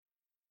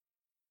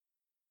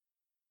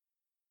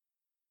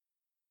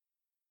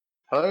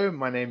Hello,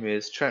 my name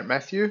is Trent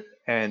Matthew,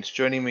 and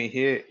joining me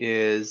here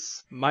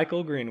is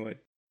Michael Greenwood.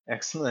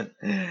 excellent.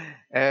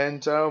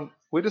 And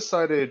we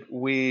decided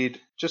we'd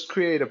just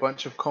create a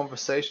bunch of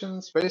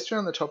conversations based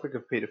around the topic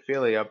of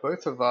pedophilia.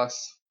 Both of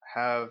us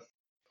have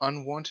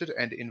unwanted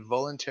and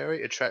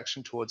involuntary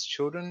attraction towards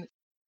children,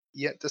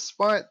 yet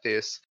despite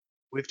this,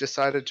 we've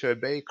decided to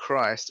obey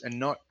Christ and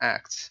not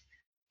act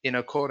in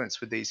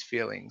accordance with these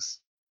feelings.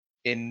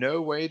 In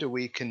no way do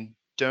we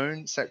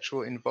condone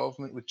sexual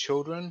involvement with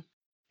children.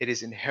 It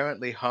is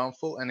inherently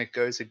harmful and it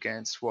goes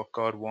against what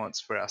God wants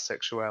for our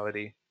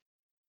sexuality.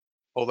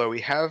 Although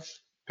we have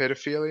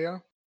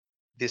pedophilia,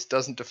 this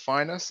doesn't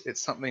define us.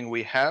 It's something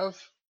we have.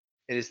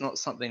 It is not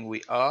something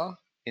we are.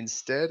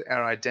 Instead,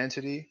 our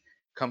identity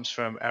comes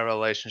from our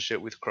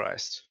relationship with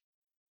Christ.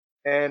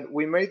 And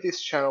we made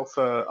this channel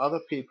for other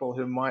people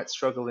who might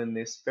struggle in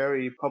this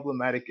very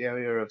problematic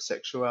area of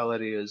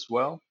sexuality as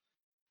well.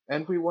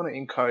 And we want to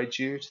encourage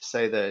you to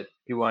say that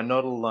you are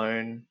not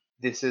alone.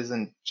 This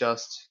isn't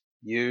just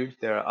you.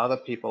 There are other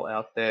people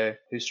out there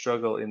who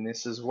struggle in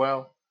this as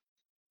well.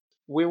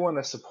 We want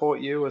to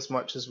support you as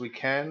much as we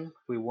can.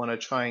 We want to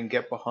try and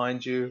get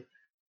behind you.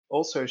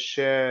 Also,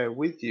 share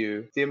with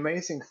you the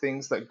amazing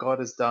things that God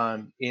has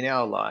done in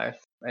our life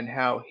and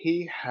how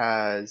He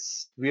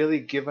has really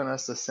given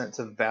us a sense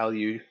of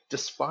value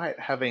despite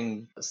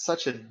having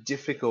such a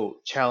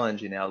difficult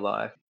challenge in our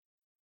life.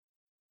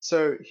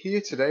 So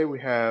here today we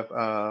have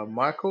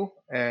Michael,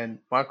 and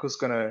Michael's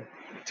going to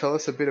tell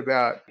us a bit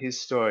about his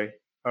story.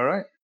 All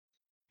right?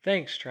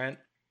 Thanks, Trent.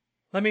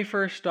 Let me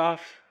first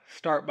off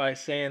start by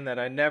saying that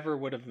I never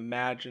would have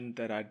imagined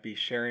that I'd be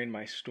sharing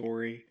my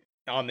story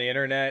on the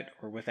internet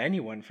or with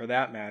anyone for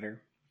that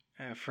matter.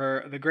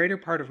 For the greater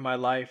part of my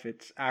life,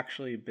 it's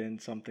actually been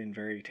something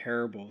very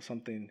terrible,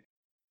 something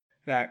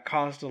that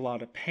caused a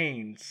lot of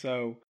pain.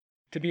 So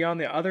to be on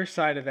the other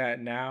side of that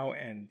now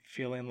and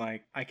feeling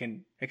like I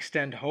can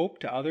extend hope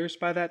to others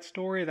by that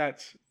story,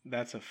 that's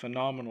a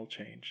phenomenal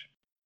change.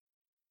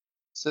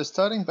 So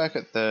starting right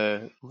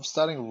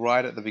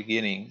at the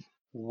beginning,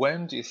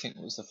 when do you think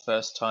was the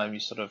first time you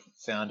sort of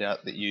found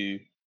out that you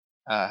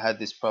had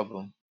this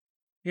problem?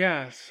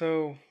 Yeah,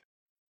 so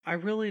I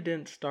really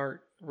didn't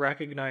start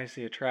recognize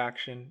the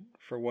attraction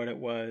for what it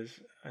was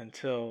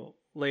until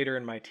later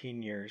in my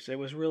teen years. It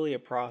was really a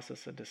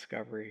process of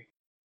discovery.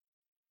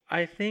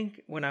 I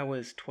think when I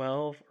was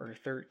 12 or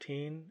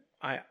 13,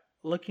 I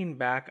looking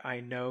back, I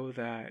know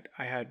that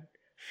I had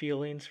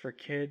feelings for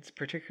kids,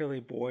 particularly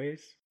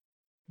boys,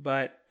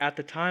 but at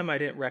the time I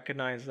didn't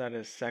recognize that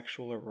as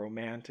sexual or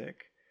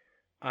romantic.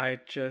 I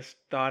just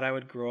thought I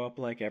would grow up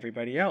like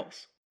everybody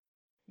else.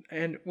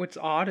 And what's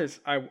odd is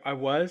I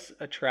was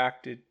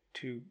attracted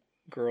to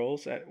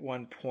girls at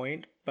one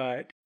point,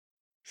 but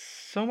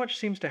so much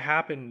seems to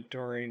happen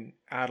during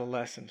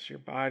adolescence. Your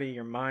body,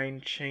 your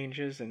mind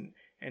changes, and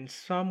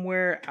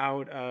somewhere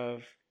out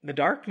of the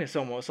darkness,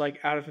 almost like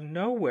out of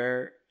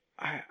nowhere,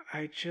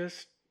 I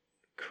just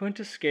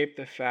couldn't escape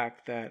the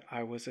fact that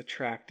I was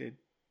attracted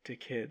to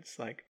kids,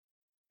 like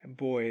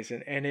boys,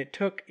 and it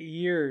took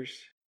years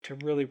to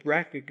really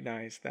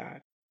recognize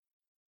that.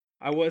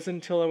 I wasn't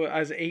until I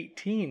was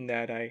 18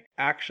 that I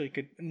actually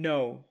could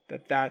know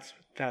that that's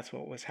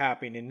what was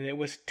happening, and it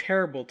was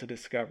terrible to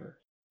discover.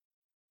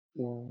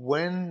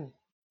 When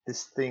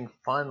this thing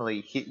finally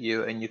hit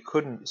you and you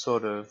couldn't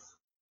sort of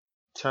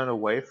turn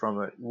away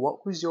from it,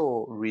 what was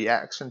your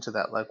reaction to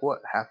that? Like, what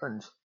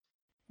happened?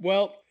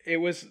 Well, it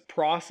was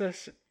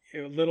process.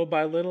 Little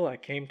by little, I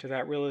came to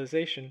that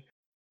realization.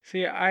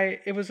 See,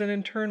 it was an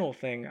internal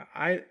thing.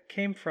 I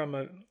came from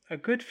a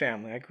good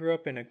family. I grew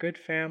up in a good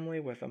family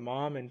with a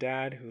mom and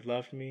dad who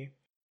loved me.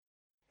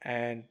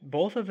 And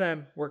both of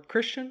them were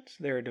Christians.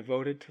 They were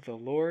devoted to the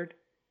Lord.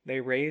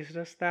 They raised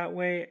us that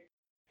way.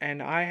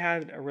 And I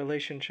had a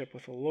relationship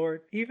with the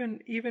Lord even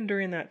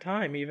during that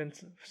time,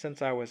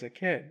 since I was a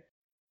kid.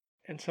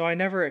 And so I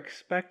never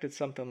expected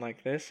something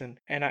like this. And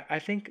I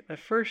think the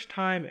first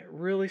time it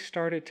really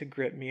started to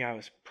grip me, I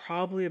was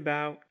probably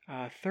about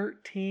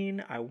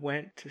 13. I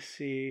went to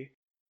see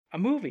a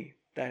movie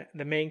that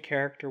the main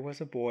character was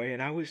a boy,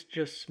 and I was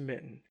just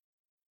smitten.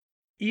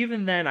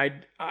 Even then,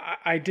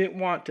 I didn't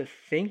want to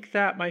think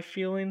that my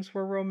feelings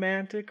were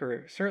romantic,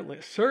 or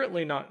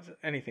certainly not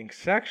anything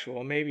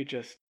sexual, maybe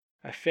just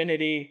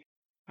affinity.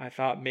 I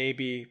thought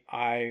maybe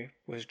I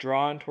was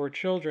drawn toward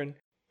children,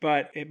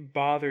 but it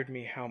bothered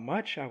me how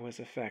much I was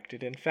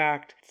affected. In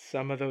fact,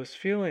 some of those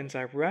feelings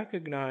I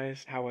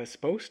recognized how I was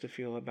supposed to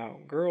feel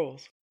about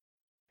girls.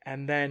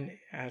 And then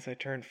as I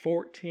turned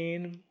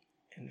 14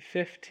 and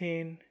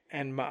 15,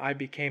 I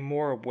became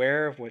more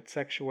aware of what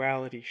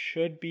sexuality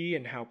should be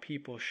and how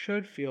people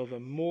should feel, the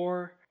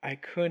more I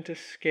couldn't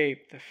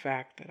escape the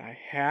fact that I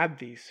had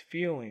these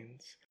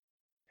feelings.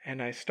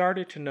 And I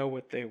started to know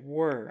what they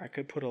were. I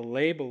could put a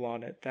label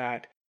on it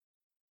that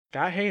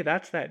hey,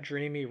 that's that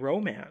dreamy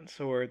romance,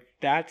 or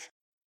that's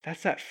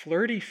that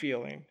flirty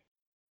feeling,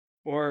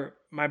 or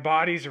my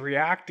body's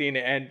reacting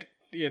and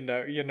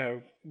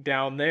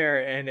down there,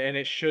 and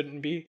it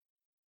shouldn't be.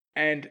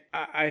 And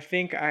I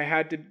think I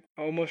had to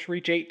almost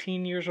reach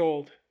 18 years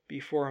old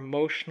before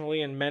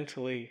emotionally and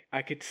mentally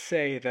I could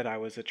say that I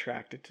was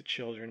attracted to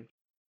children.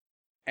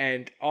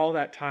 And all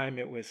that time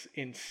it was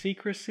in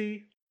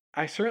secrecy.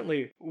 I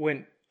certainly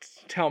wouldn't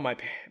tell my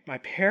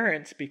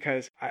parents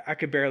because I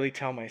could barely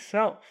tell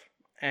myself.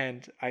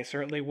 And I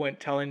certainly wouldn't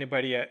tell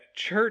anybody at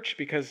church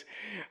because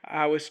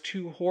I was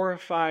too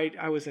horrified.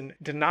 I was in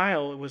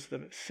denial. It was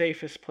the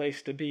safest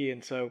place to be.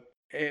 And so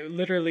it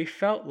literally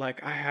felt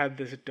like I had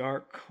this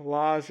dark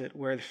closet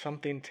where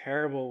something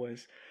terrible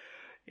was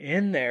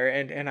in there,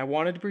 and I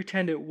wanted to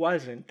pretend it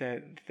wasn't,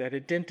 that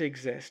it didn't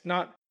exist.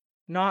 Not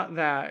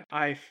that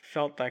I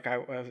felt like I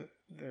was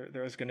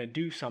there was going to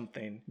do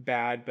something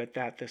bad, but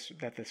that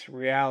this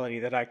reality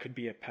that I could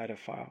be a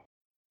pedophile.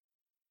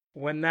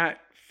 When that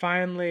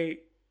finally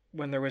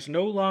when there was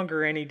no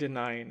longer any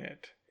denying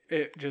it,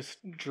 it just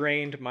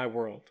drained my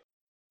world.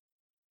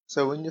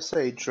 So when you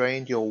say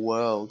drained your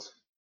world,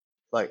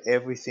 like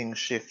everything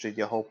shifted,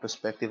 your whole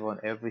perspective on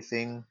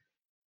everything.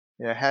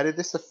 How did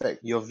this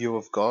affect your view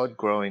of God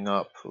growing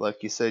up?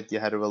 Like you said, you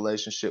had a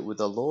relationship with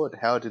the Lord.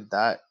 How did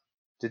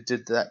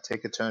did that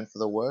take a turn for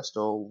the worst,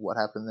 or what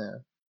happened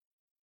there?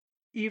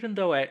 Even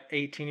though at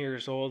 18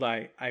 years old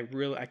I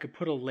could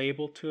put a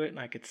label to it and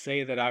I could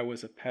say that I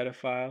was a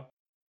pedophile,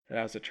 that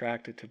I was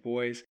attracted to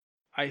boys,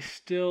 I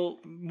still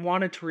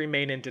wanted to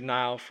remain in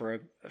denial for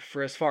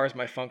as far as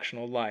my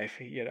functional life.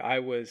 I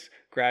was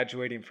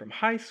graduating from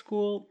high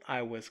school,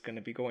 I was going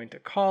to be going to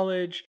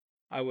college,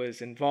 I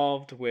was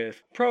involved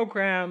with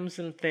programs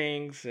and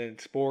things and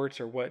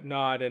sports or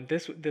whatnot, and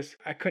this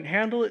I couldn't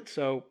handle it,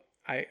 so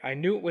I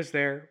knew it was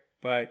there,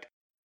 but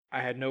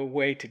I had no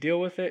way to deal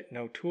with it,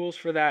 no tools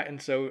for that,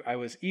 and so I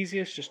was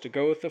easiest just to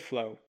go with the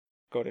flow.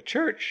 Go to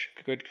church,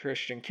 good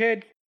Christian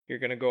kid. You're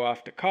going to go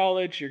off to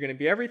college. You're going to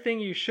be everything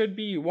you should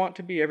be, you want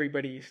to be,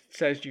 everybody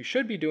says you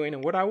should be doing,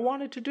 and what I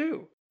wanted to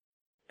do.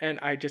 And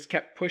I just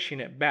kept pushing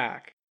it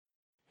back.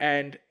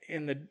 And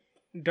in the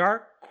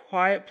dark,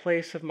 quiet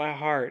place of my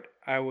heart,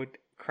 I would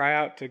cry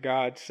out to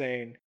God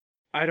saying,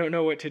 I don't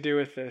know what to do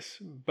with this,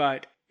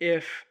 but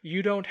if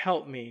you don't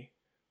help me,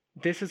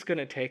 this is going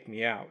to take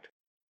me out.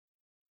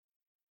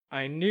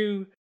 I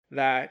knew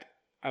that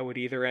I would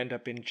either end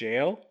up in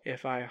jail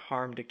if I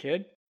harmed a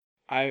kid,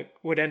 I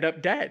would end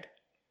up dead,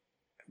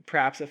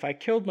 perhaps if I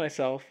killed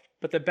myself,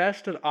 but the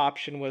best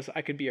option was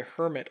I could be a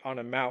hermit on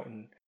a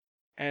mountain.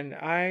 And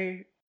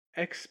I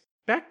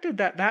expected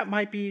that that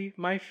might be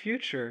my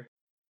future.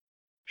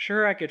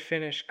 Sure, I could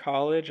finish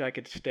college, I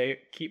could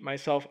keep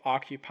myself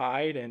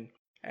occupied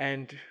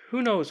and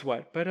who knows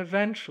what, but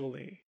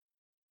eventually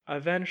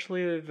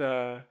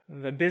the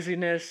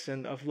busyness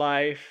and of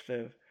life,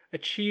 the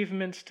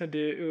achievements to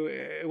do,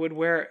 it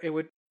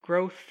would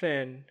grow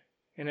thin,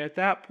 and at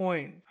that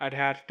point I'd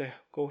have to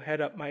go head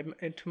up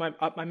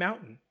my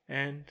mountain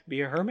and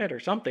be a hermit or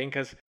something,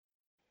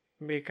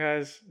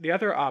 because the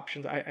other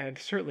options, I had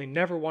certainly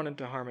never wanted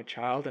to harm a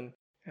child, and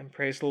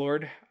praise the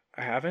Lord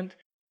I haven't,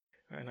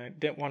 and I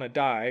didn't want to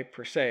die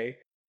per se.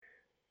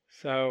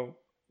 So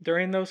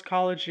during those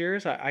college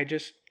years, I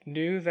just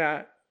knew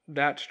that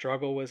that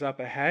struggle was up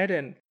ahead,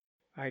 and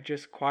I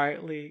just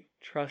quietly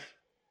trust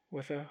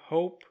with a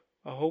hope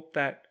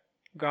that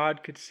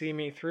God could see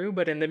me through.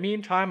 But in the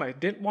meantime, I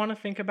didn't want to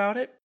think about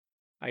it.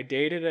 I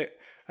dated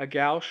a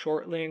gal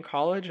shortly in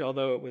college,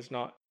 although it was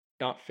not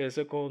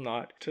physical,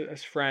 not to,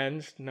 as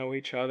friends, know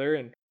each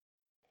other,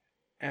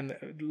 and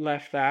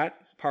left that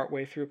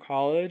partway through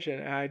college,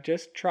 and I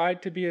just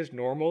tried to be as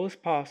normal as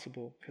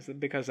possible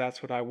because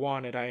that's what I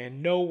wanted. I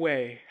in no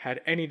way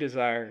had any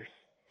desire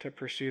to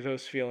pursue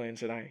those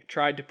feelings, and I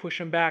tried to push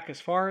them back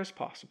as far as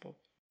possible.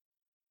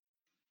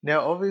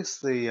 Now,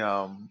 obviously,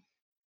 you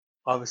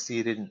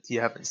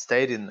haven't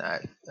stayed in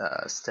that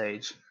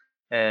stage,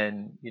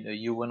 and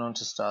you went on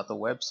to start the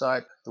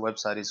website. The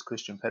website is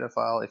Christian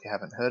Pedophile. If you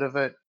haven't heard of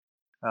it,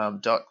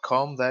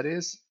 .com that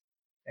is.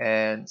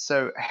 And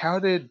so, how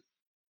did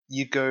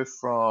you go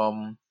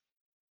from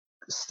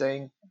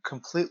staying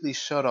completely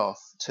shut off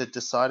to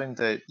deciding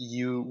that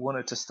you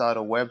wanted to start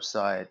a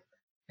website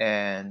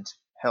and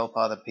help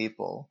other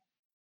people?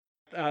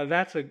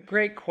 That's a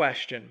great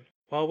question.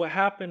 Well, what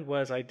happened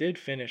was I did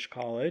finish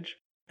college,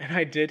 and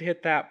I did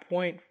hit that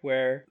point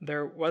where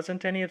there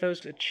wasn't any of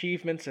those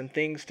achievements and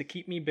things to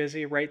keep me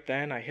busy right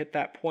then. I hit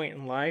that point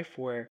in life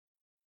where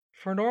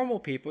for normal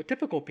people,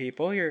 typical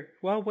people, you're,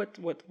 well, what's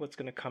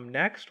going to come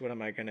next? What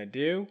am I going to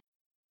do?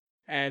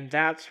 And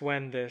that's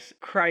when this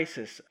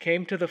crisis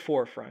came to the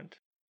forefront.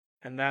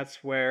 And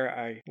that's where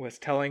I was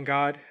telling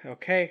God,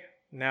 okay,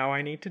 now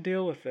I need to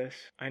deal with this.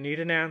 I need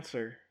an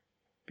answer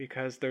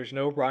because there's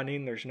no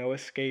running, there's no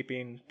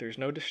escaping, there's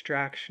no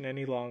distraction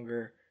any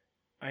longer.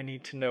 I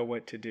need to know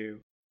what to do.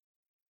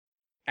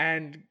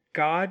 And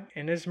God,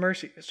 in His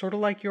mercy, sort of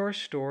like your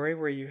story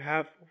where you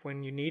have,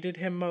 when you needed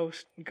Him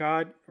most,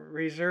 God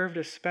reserved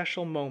a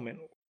special moment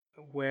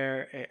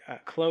where a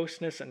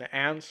closeness, an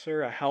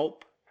answer, a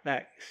help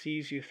that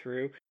sees you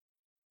through.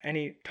 And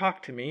He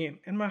talked to me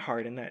in my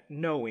heart, in that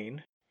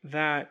knowing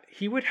that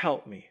He would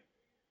help me.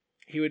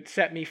 He would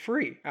set me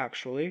free,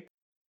 actually.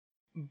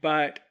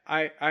 but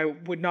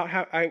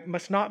I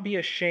must not be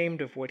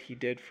ashamed of what he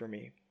did for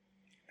me.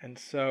 And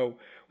so,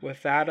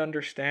 with that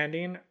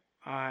understanding,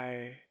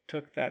 I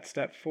took that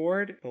step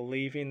forward,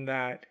 believing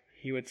that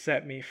he would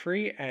set me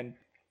free. And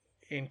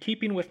in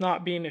keeping with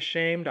not being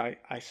ashamed,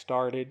 I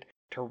started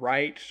to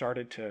write,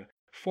 started to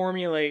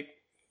formulate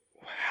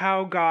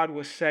how God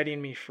was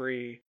setting me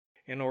free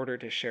in order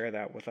to share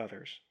that with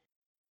others.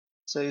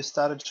 So you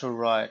started to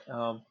write.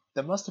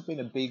 There must have been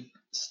a big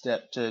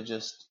step to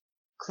just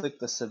click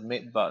the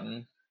submit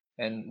button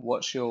and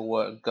watch your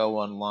work go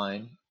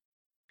online.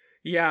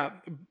 Yeah,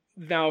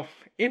 now,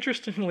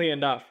 interestingly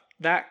enough,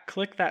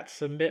 that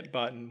submit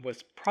button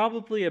was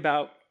probably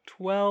about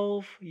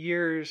 12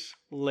 years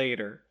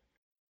later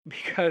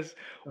because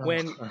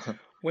when Oh.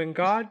 when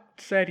God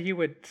said he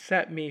would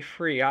set me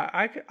free,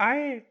 I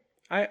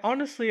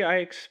honestly I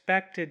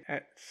expected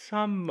at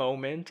some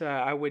moment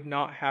I would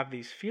not have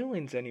these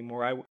feelings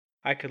anymore.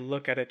 I could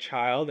look at a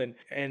child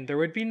and there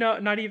would be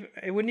not even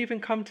it wouldn't even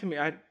come to me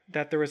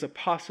that there was a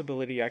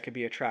possibility I could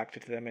be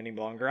attracted to them any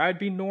longer. I'd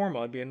be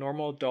normal. I'd be a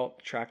normal adult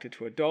attracted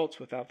to adults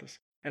without this.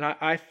 And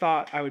I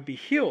thought I would be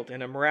healed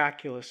in a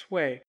miraculous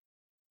way.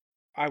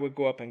 I would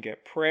go up and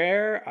get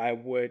prayer. I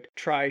would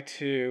try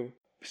to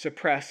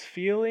suppress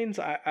feelings.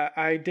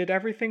 I did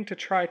everything to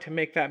try to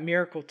make that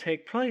miracle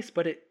take place,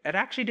 but it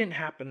actually didn't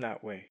happen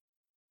that way.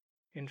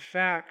 In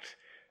fact,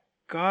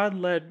 God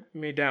led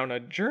me down a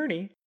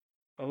journey,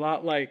 a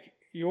lot like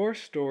your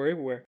story,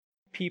 where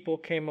people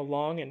came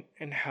along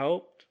and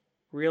helped.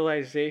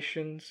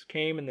 Realizations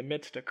came in the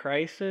midst of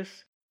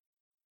crisis.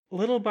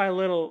 Little by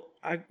little,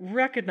 I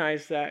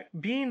recognized that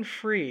being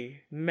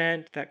free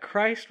meant that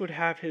Christ would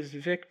have his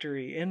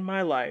victory in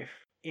my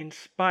life in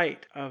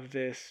spite of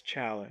this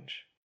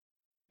challenge.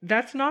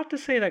 That's not to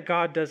say that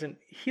God doesn't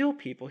heal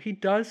people. He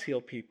does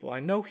heal people. I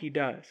know he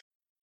does.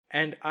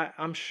 And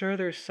I'm sure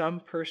there's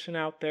some person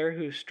out there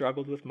who's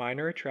struggled with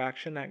minor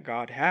attraction that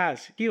God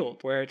has healed,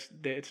 where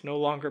it's no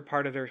longer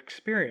part of their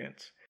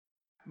experience.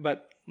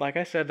 But like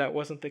I said, that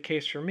wasn't the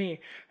case for me.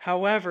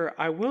 However,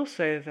 I will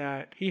say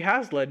that he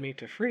has led me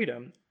to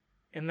freedom,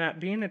 and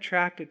that being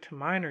attracted to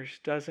minors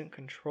doesn't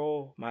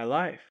control my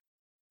life.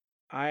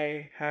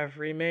 I have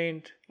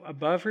remained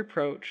above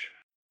reproach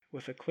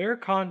with a clear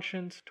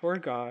conscience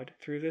toward God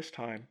through this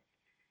time.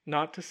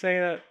 Not to say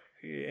that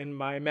in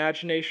my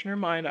imagination or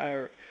mind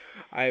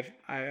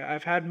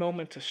I've had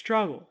moments of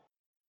struggle,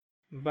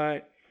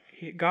 but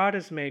God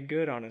has made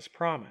good on his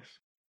promise.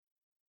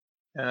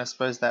 And I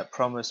suppose that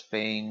promise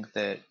being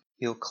that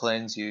he'll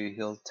cleanse you,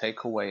 he'll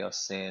take away your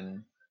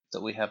sin,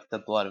 that we have the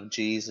blood of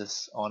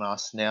Jesus on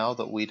us now,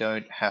 that we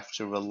don't have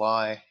to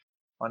rely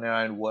on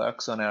our own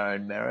works, on our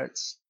own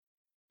merits.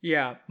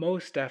 Yeah,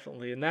 most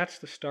definitely. And that's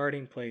the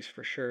starting place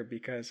for sure.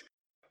 Because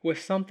with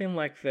something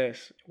like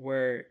this,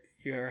 where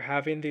you're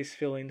having these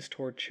feelings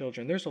toward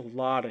children, there's a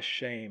lot of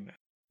shame.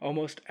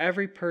 Almost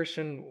every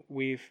person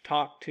we've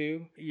talked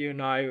to, you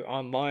and I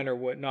online or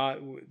whatnot,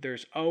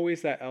 there's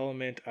always that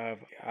element of,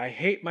 I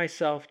hate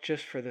myself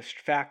just for the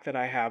fact that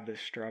I have this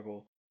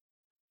struggle.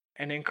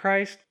 And in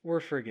Christ,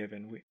 we're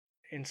forgiven.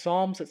 In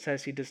Psalms, it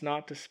says he does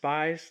not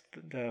despise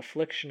the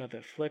affliction of the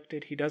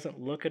afflicted. He doesn't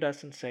look at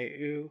us and say,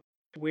 ooh.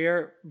 We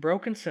are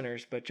broken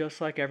sinners, but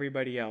just like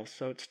everybody else.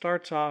 So it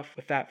starts off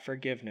with that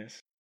forgiveness.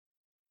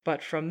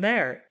 But from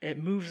there,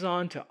 it moves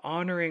on to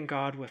honoring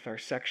God with our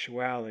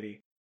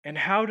sexuality. And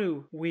how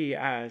do we,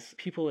 as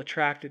people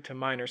attracted to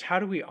minors, how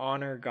do we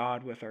honor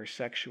God with our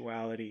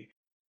sexuality?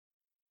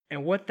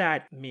 And what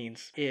that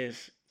means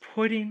is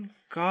putting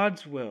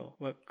God's will,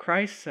 what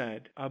Christ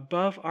said,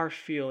 above our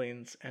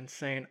feelings and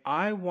saying,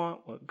 I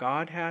want what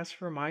God has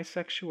for my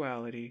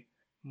sexuality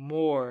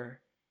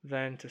more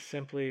than to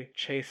simply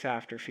chase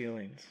after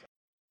feelings.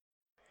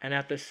 And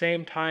at the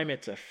same time,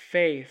 it's a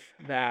faith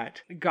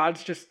that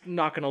God's just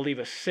not going to leave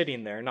us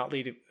sitting there, not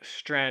leave us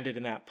stranded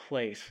in that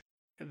place,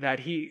 that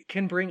He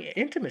can bring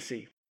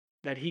intimacy,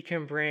 that He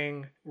can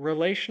bring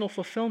relational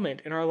fulfillment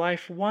in our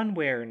life one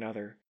way or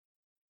another.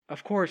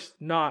 Of course,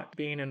 not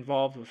being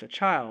involved with a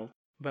child,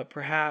 but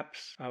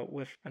perhaps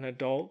with an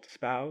adult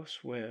spouse,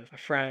 with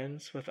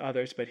friends, with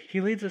others. But He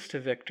leads us to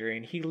victory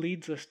and He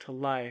leads us to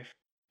life.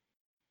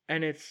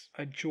 And it's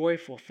a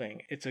joyful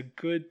thing, it's a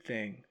good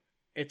thing.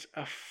 It's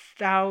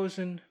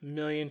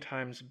 1,000,000,000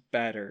 times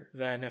better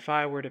than if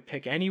I were to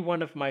pick any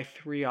one of my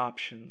three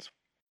options.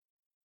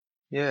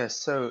 Yeah,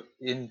 so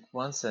in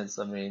one sense,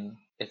 I mean,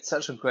 it's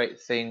such a great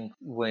thing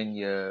when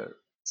you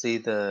see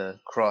the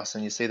cross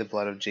and you see the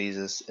blood of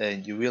Jesus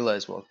and you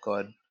realize what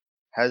God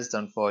has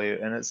done for you.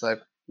 And it's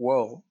like,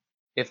 whoa,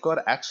 if God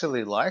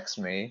actually likes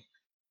me,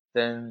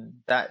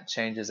 then that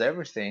changes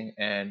everything.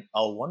 And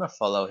I'll want to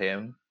follow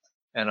him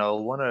and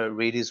I'll want to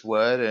read his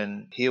word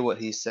and hear what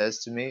he says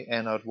to me.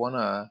 And I'd want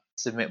to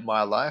submit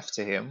my life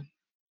to him.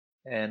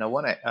 And I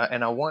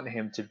want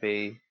him to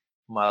be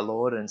my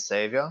Lord and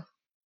Savior.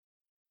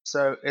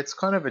 So it's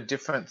kind of a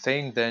different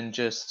thing than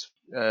just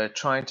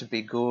trying to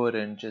be good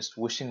and just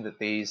wishing that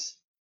these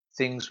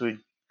things would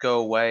go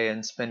away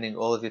and spending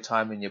all of your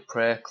time in your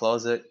prayer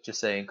closet, just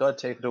saying, God,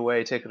 take it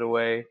away, take it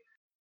away.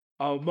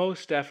 Oh,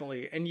 most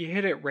definitely. And you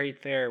hit it right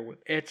there.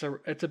 It's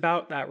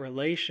about that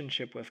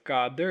relationship with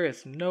God. There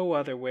is no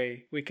other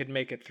way we could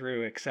make it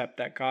through except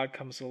that God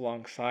comes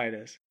alongside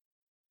us.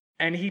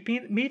 And he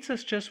meets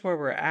us just where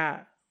we're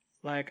at.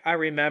 Like I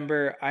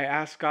remember I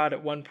asked God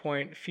at one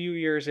point a few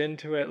years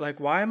into it, like,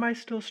 why am I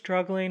still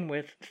struggling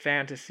with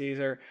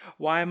fantasies, or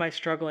why am I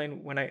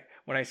struggling when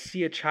I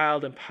see a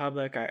child in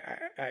public,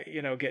 I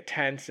get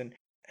tense,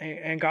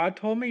 and God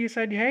told me, he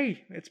said,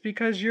 hey, it's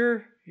because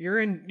you're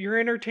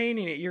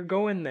entertaining it, you're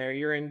going there,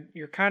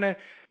 you're kind of,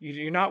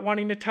 you're not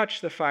wanting to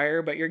touch the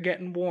fire, but you're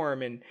getting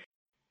warm,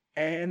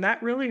 and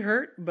that really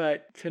hurt,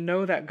 but to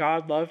know that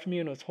God loved me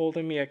and was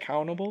holding me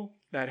accountable,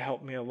 that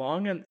helped me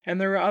along. And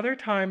there are other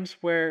times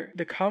where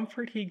the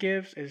comfort he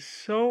gives is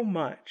so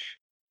much.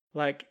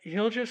 Like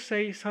he'll just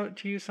say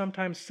to you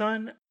sometimes,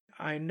 son,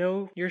 I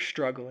know you're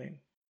struggling.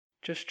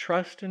 Just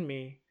trust in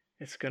me.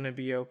 It's going to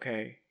be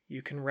okay.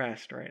 You can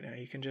rest right now.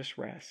 You can just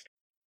rest.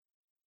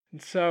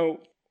 And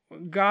so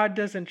God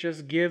doesn't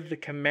just give the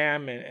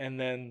commandment and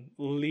then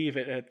leave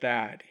it at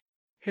that.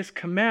 His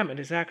commandment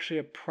is actually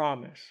a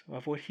promise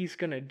of what he's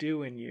going to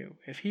do in you.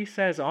 If he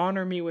says,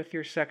 honor me with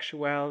your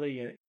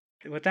sexuality,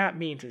 what that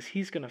means is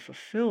he's going to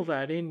fulfill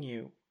that in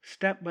you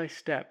step by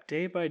step,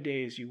 day by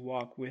day as you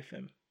walk with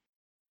him.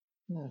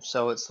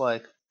 So it's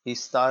like he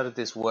started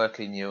this work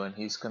in you and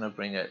he's going to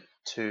bring it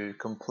to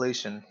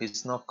completion.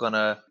 He's not going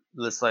to,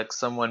 it's like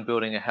someone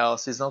building a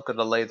house, he's not going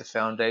to lay the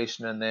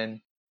foundation and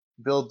then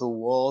build the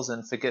walls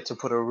and forget to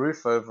put a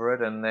roof over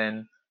it and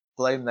then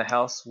blame the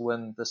house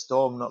when the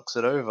storm knocks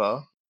it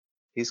over.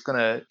 He's going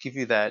to give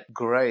you that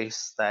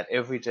grace, that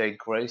everyday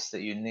grace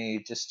that you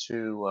need just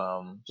to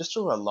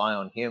rely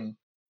on him.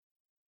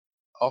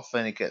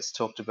 Often it gets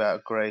talked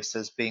about grace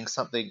as being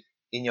something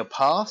in your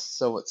past.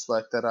 So it's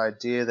like that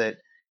idea that,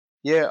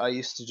 yeah, I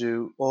used to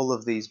do all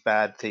of these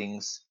bad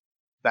things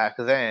back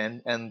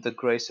then, and the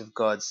grace of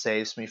God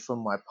saves me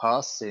from my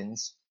past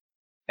sins.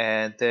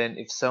 And then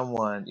if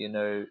someone,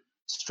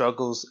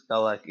 struggles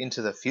like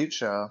into the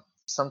future,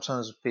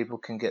 sometimes people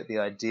can get the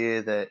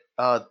idea that,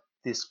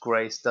 this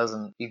grace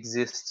doesn't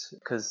exist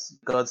because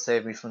God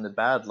saved me from the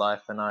bad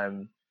life and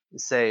I'm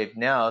saved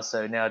now.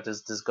 So now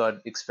does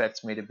God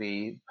expect me to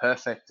be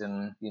perfect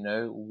and,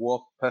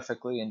 walk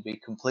perfectly and be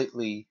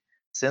completely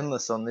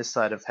sinless on this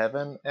side of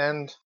heaven?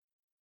 And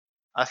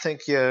I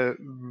think you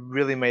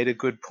really made a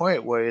good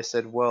point where you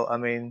said, well, I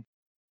mean,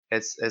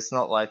 it's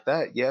not like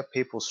that. Yeah,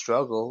 people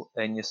struggle,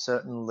 and you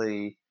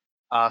certainly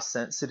are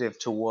sensitive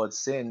towards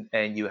sin,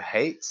 and you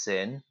hate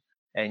sin,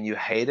 and you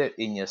hate it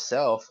in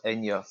yourself,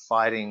 and you're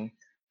fighting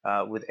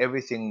with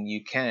everything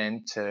you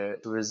can to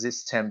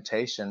resist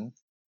temptation.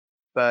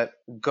 But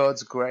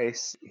God's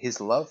grace, His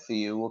love for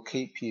you, will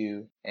keep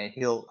you, and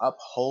He'll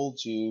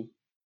uphold you.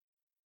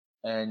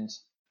 And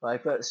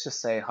like, let's just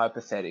say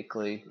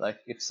hypothetically, like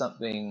if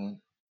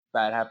something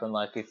bad happened,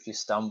 like if you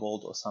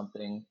stumbled or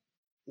something,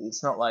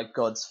 it's not like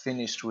God's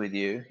finished with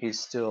you. He's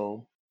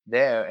still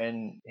there,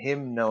 and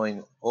Him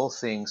knowing all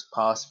things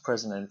past,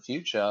 present, and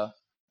future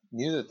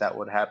knew that that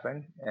would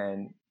happen,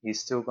 and He's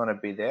still going to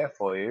be there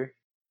for you.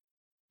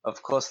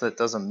 Of course, that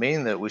doesn't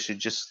mean that we should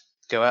just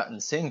go out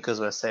and sin because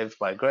we're saved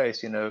by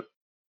grace.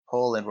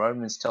 Paul in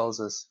Romans tells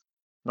us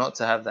not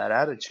to have that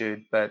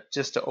attitude, but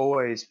just to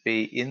always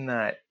be in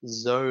that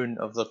zone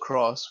of the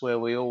cross where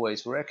we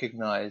always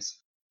recognize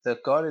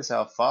that God is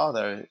our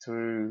Father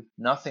through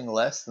nothing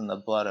less than the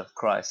blood of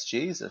Christ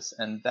Jesus.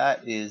 And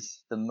that is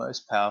the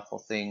most powerful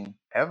thing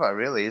ever,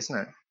 really, isn't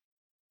it?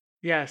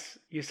 Yes,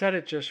 you said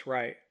it just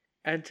right.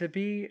 And to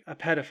be a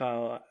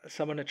pedophile,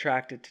 someone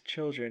attracted to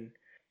children,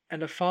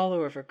 and a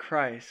follower of a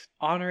Christ,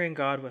 honoring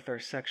God with our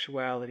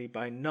sexuality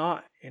by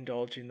not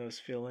indulging those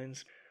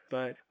feelings,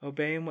 but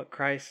obeying what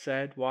Christ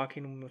said,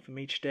 walking with Him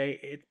each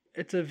day,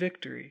 it's a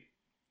victory.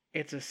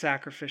 It's a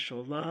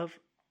sacrificial love.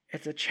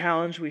 It's a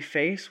challenge we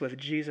face with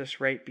Jesus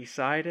right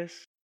beside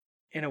us.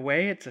 In a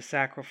way, it's a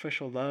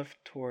sacrificial love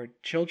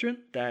toward children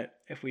that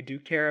if we do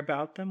care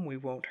about them, we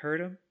won't hurt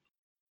them.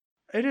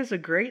 It is a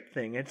great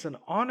thing. It's an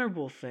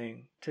honorable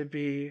thing to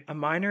be a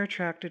minor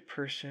attracted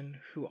person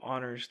who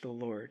honors the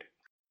Lord.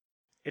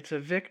 It's a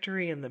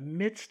victory in the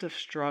midst of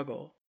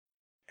struggle.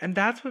 And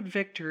that's what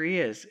victory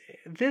is.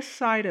 This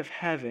side of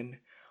heaven,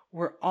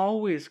 we're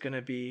always going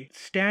to be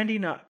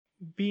standing up,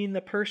 being the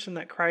person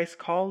that Christ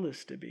called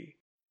us to be.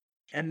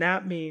 And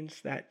that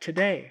means that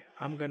today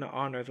I'm going to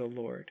honor the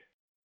Lord.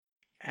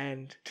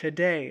 And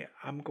today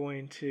I'm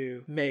going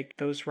to make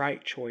those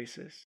right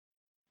choices.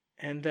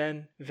 And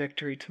then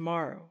victory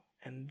tomorrow,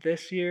 and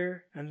this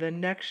year, and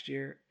then next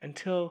year,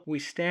 until we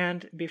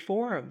stand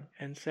before Him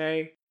and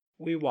say,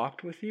 we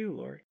walked with you,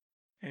 Lord.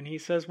 And He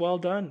says, well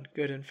done,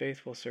 good and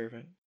faithful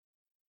servant.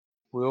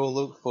 We all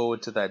look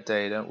forward to that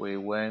day, don't we?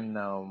 When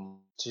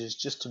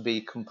just to be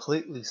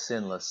completely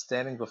sinless,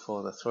 standing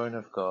before the throne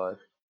of God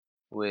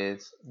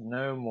with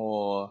no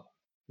more,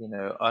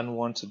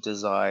 unwanted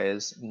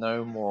desires,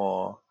 no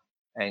more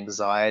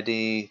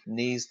anxiety,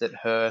 knees that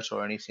hurt,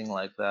 or anything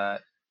like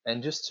that,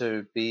 and just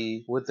to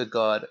be with the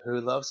God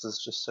who loves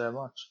us just so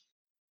much.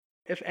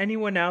 If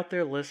anyone out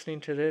there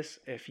listening to this,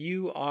 if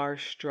you are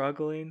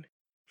struggling,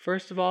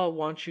 first of all, I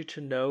want you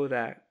to know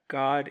that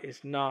God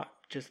is not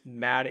just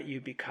mad at you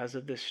because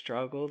of this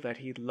struggle, that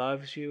He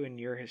loves you and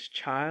you're His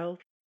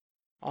child.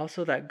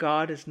 Also, that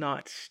God is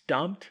not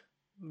stumped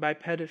by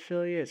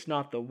pedophilia. It's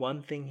not the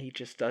one thing He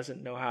just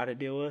doesn't know how to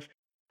deal with.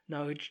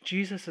 No,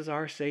 Jesus is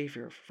our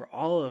Savior for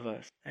all of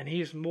us, and He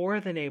is more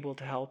than able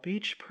to help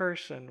each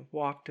person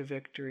walk to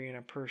victory in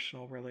a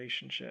personal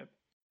relationship.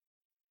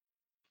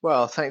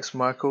 Well, thanks,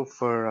 Michael,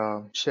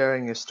 for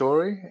sharing your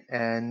story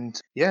and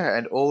yeah,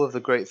 and all of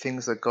the great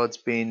things that God's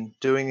been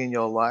doing in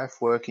your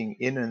life, working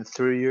in and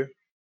through you.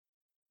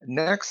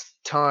 Next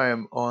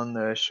time on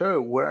the show,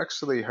 we're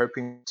actually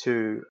hoping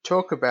to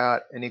talk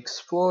about and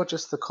explore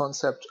just the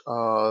concept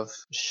of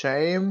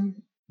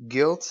shame,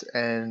 guilt,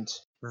 and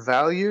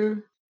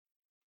value,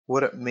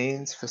 what it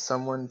means for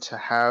someone to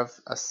have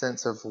a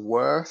sense of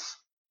worth,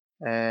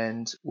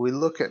 and we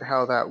look at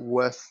how that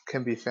worth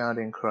can be found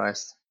in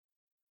Christ.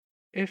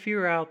 If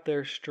you're out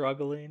there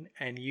struggling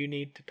and you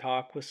need to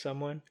talk with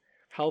someone,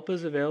 help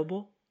is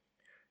available.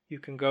 You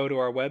can go to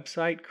our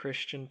website,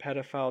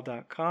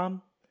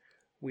 christianpedophile.com.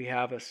 We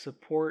have a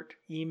support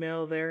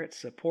email there at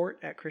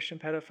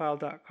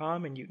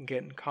support@christianpedophile.com, and you can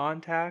get in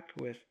contact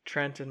with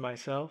Trent and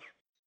myself.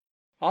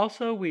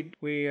 Also, we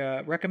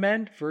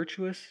recommend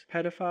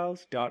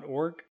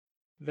virtuouspedophiles.org.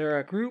 They're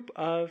a group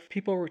of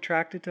people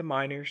attracted to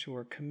minors who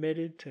are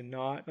committed to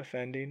not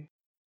offending,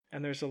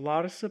 and there's a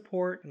lot of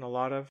support and a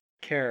lot of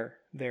care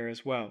there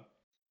as well.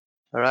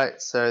 All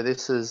right, so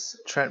this is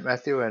Trent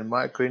Matthew and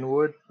Mike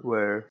Greenwood.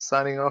 We're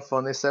signing off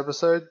on this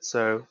episode,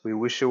 so we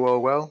wish you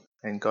all well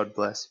and God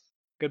bless.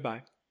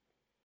 Goodbye.